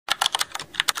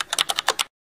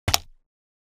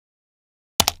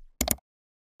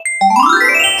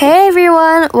Hey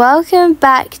everyone, welcome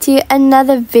back to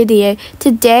another video.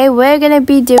 Today we're going to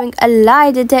be doing a lie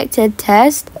detector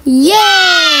test.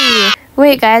 Yay!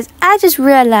 Wait guys, I just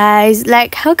realized,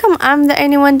 how come I'm the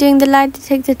only one doing the lie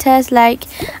detector test? I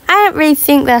don't really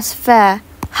think that's fair.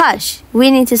 Hush,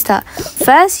 we need to start.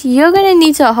 First, you're going to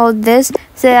need to hold this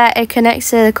so that it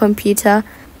connects to the computer.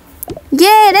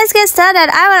 Yay, let's get started.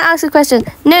 I want to ask a question.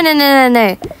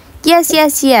 No. Yes.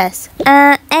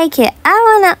 Okay,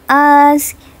 I want to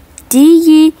ask, do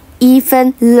you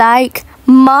even like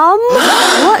Mom?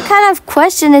 What kind of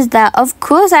question is that? Of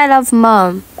course I love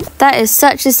Mom. That is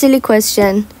such a silly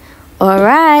question.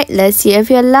 Alright, let's see if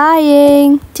you're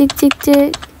lying. Tick, tick,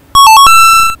 tick.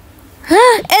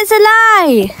 It's a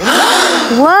lie!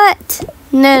 What?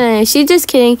 No, she's just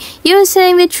kidding. You were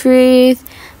saying the truth,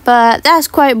 but that's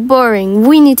quite boring.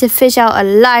 We need to fish out a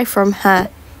lie from her.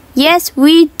 Yes,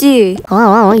 we do.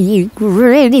 Oh, you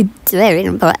really do.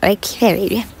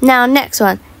 Now, next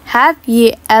one. Have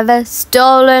you ever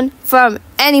stolen from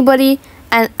anybody?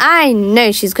 And I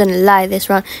know she's going to lie this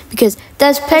one because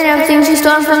there's plenty of things she's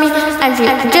stolen from me and she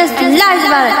just lies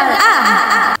about it.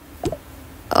 Ah!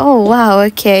 Oh, wow,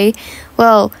 okay.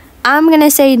 Well, I'm going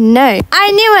to say no.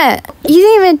 I knew it! You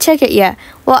didn't even check it yet.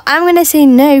 Well, I'm going to say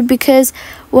no because,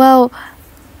 well,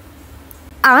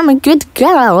 I'm a good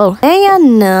girl. No, you're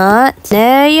not.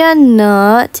 No, you're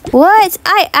not. What?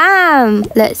 I am.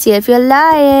 Let's see if you're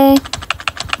lying.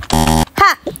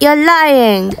 Ha! You're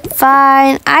lying.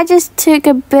 Fine. I just took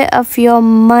a bit of your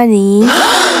money.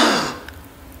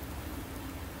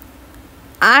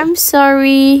 I'm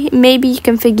sorry. Maybe you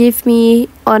can forgive me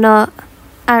or not.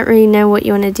 I don't really know what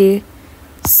you want to do.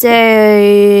 So,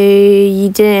 you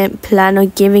didn't plan on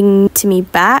giving to me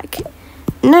back?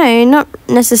 No, not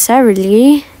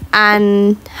necessarily.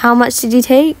 And how much did you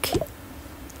take?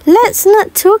 Let's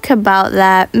not talk about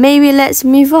that. Maybe let's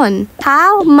move on.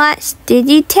 How much did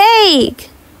you take?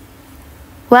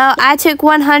 Well, I took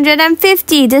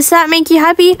 150. Does that make you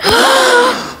happy?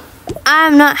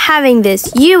 I'm not having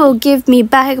this. You will give me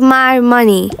back my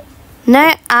money.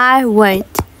 No, I won't.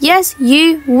 Yes,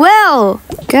 you will.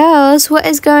 Girls, what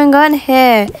is going on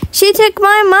here? She took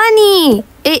my money.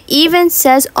 It even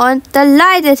says on the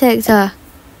lie detector.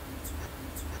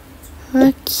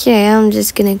 Okay, I'm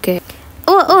just gonna go.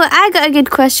 Oh, I got a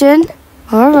good question.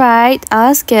 Alright,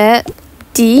 ask it.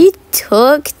 Do you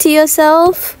talk to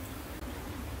yourself?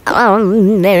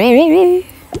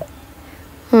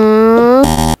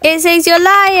 It says you're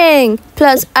lying.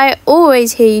 Plus, I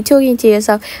always hear you talking to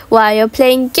yourself while you're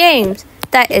playing games.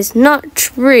 That is not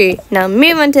true. Now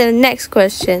move on to the next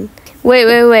question.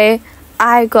 Wait.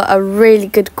 I got a really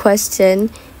good question.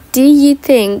 Do you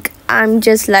think I'm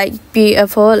just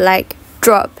beautiful,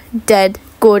 drop dead,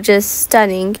 gorgeous,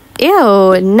 stunning?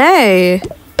 Ew, no.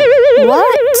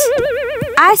 What?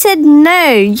 I said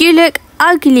no. You look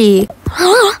ugly.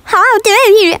 How dare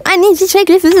you? I need to check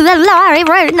if this is a lie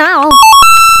right now.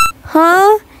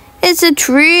 Huh? It's the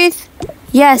truth?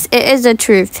 Yes, it is the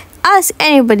truth. Ask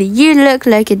anybody. You look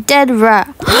like a dead rat.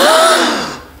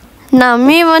 Now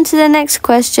move on to the next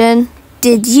question.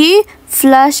 Did you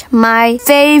flush my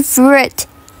favorite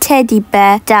teddy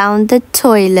bear down the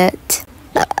toilet?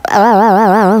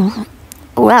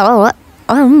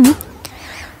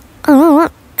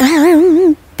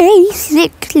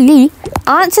 Basically.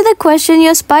 Answer the question.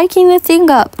 You're spiking the thing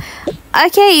up.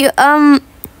 Okay,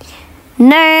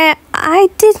 no, I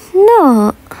did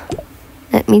not.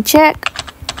 Let me check.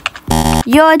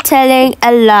 You're telling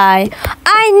a lie.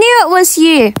 I knew it was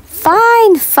you.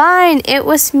 Fine, it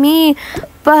was me.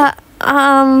 But,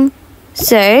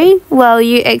 so, well,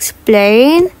 you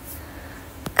explain?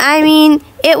 I mean,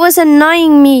 it was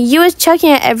annoying me. You was chucking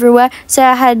it everywhere, so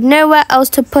I had nowhere else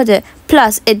to put it.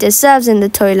 Plus, it deserves in the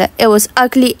toilet. It was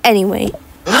ugly anyway.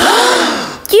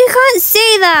 You can't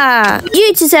say that.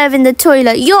 You deserve in the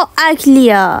toilet. You're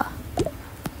uglier.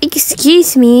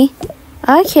 Excuse me.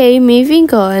 Okay,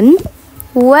 moving on.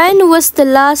 When was the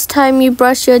last time you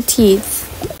brushed your teeth?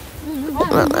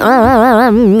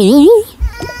 Me?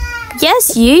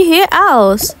 Yes, you. Who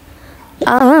else?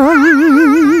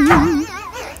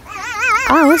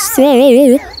 I'll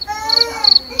say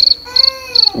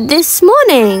this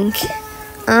morning.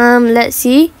 Let's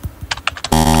see.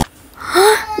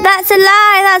 That's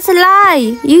a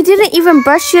lie. You didn't even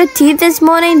brush your teeth this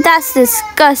morning? That's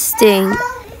disgusting.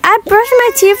 I brush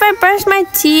my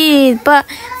teeth. But,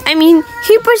 I mean,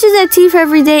 who brushes their teeth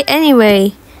every day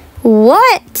anyway?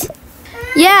 What?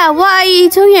 Yeah, what are you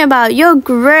talking about? You're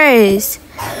gross.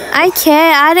 I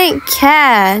don't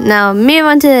care. Now, move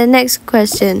on to the next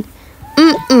question.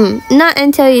 Not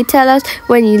until you tell us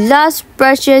when you last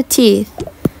brushed your teeth.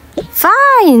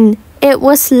 Fine. It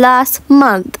was last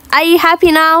month. Are you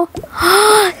happy now?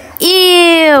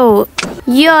 Ew!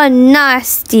 You're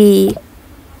nasty.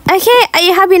 Okay, are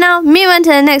you happy now? Move on to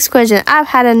the next question. I've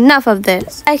had enough of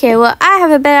this. Okay, well, I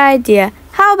have a better idea.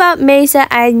 How about Mesa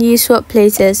and you swap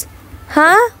places?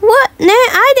 Huh? What? No,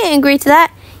 I didn't agree to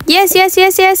that. Yes.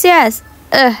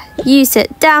 You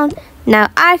sit down. Now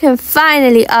I can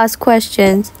finally ask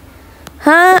questions.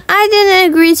 Huh? I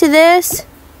didn't agree to this.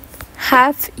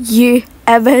 Have you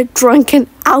ever drunken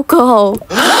alcohol?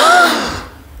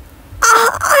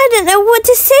 I don't know what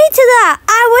to say to that.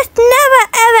 I was never,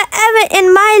 ever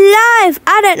in my life.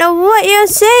 I don't know what you're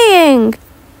saying.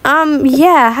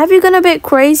 Yeah, have you gone a bit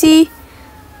crazy?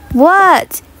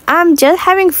 What? I'm just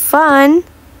having fun.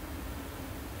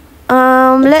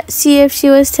 Let's see if she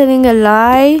was telling a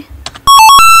lie.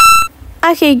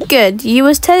 Okay, good. You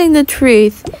was telling the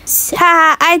truth.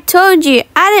 Haha, I told you.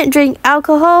 I didn't drink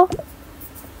alcohol.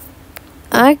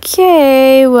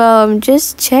 Okay, well, I'm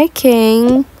just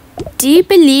checking. Do you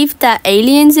believe that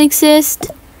aliens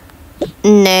exist?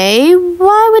 No,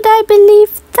 why would I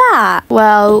believe that?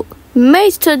 Well,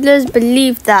 most toddlers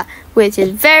believe that, which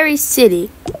is very silly.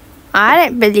 I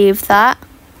don't believe that.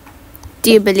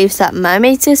 Do you believe that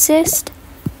mermaids exist?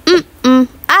 I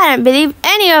don't believe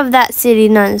any of that silly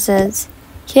nonsense.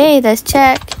 Okay, let's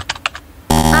check.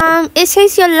 It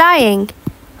says you're lying.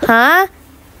 Huh?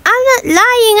 I'm not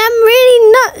lying. I'm really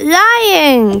not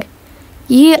lying.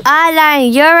 You are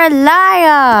lying. You're a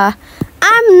liar.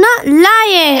 I'm not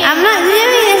lying. I'm not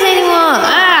doing this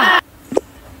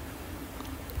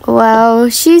anymore. Well,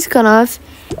 she's gone off.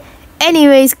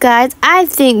 Anyways, guys, I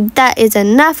think that is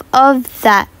enough of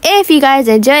that. If you guys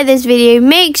enjoyed this video,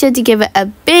 make sure to give it a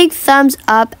big thumbs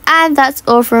up. And that's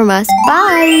all from us.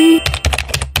 Bye.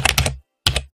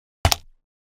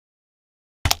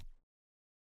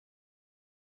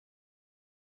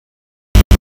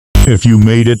 If you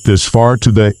made it this far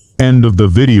to the end of the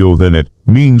video, then it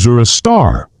means you're a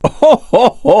star. Ho ho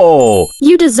ho!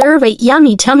 You deserve a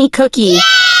yummy tummy cookie.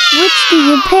 Which do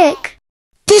you pick?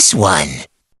 This one.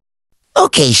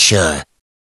 Okay, sure.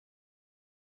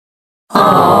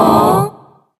 Aww.